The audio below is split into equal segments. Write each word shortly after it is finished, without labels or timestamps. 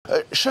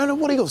Shona,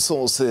 what are your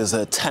sources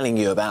telling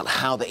you about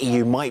how the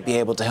EU might be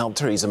able to help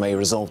Theresa May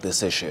resolve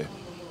this issue?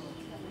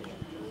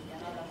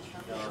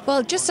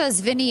 Well, just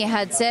as Vinny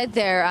had said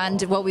there, and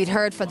what we'd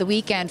heard for the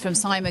weekend from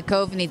Simon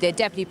Coveney, the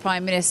Deputy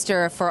Prime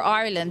Minister for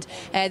Ireland,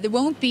 there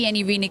won't be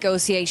any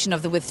renegotiation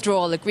of the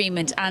withdrawal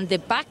agreement, and the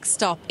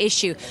backstop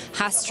issue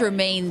has to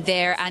remain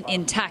there and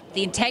intact.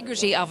 The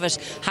integrity of it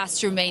has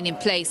to remain in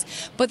place.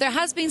 But there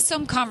has been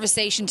some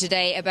conversation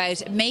today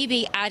about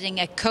maybe adding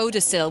a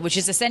codicil, which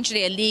is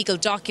essentially a legal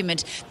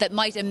document that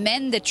might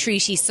amend the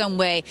treaty some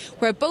way,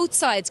 where both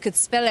sides could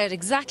spell out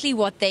exactly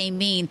what they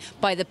mean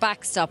by the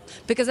backstop.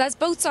 Because as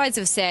both sides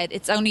have said,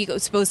 it's only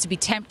supposed to be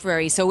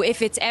temporary. So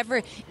if it's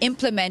ever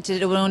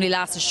implemented, it will only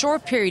last a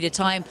short period of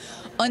time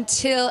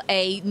until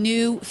a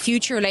new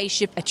future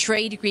relationship, a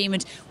trade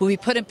agreement, will be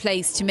put in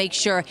place to make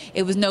sure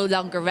it was no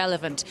longer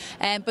relevant.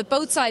 But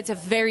both sides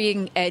have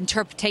varying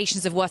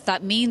interpretations of what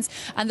that means.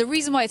 And the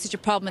reason why it's such a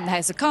problem in the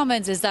House of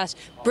Commons is that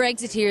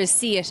Brexiteers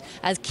see it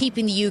as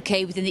keeping the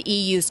UK within the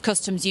EU's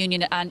customs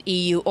union and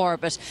EU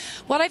orbit.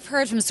 What I've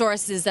heard from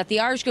sources is that the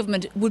Irish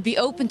government would be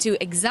open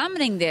to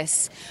examining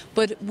this,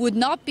 but would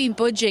not be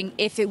budging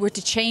if it were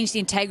to change the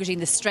integrity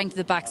and the strength of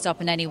the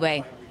backstop in any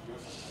way.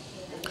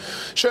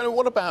 Shona,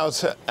 what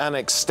about an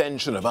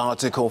extension of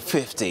Article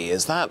 50?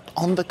 Is that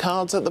on the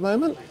cards at the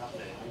moment?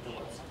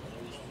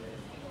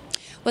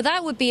 Well,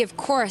 that would be, of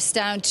course,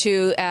 down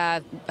to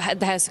the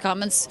House of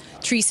Commons,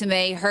 Theresa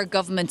May, her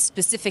government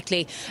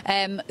specifically.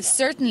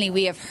 Certainly,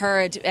 we have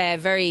heard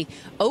very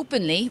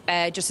openly,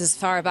 just as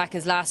far back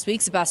as last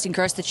week, Sebastian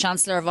Kurz, the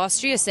Chancellor of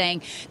Austria,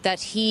 saying that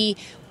he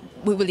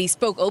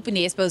spoke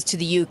openly, I suppose, to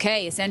the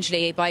UK,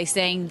 essentially, by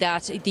saying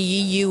that the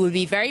EU will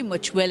be very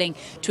much willing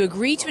to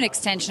agree to an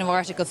extension of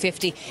Article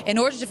 50 in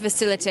order to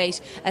facilitate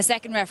a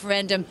second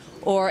referendum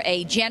or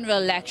a general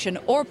election,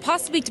 or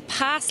possibly to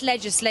pass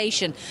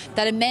legislation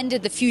that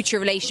amended the future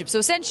relationship. So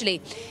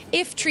essentially,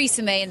 if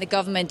Theresa May and the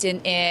government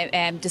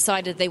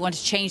decided they wanted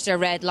to change their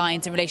red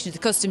lines in relation to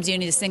the customs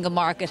union, the single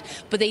market,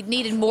 but they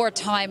needed more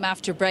time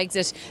after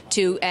Brexit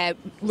to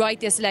write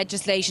this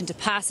legislation, to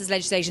pass this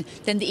legislation,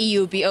 then the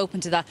EU would be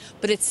open to that.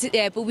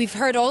 But we've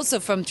heard also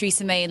from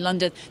Theresa May in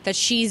London that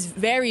she's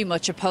very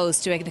much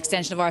opposed to an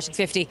extension of Article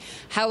 50.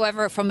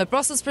 However, from a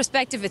Brussels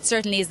perspective, it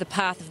certainly is the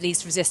path of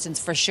least resistance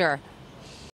for sure.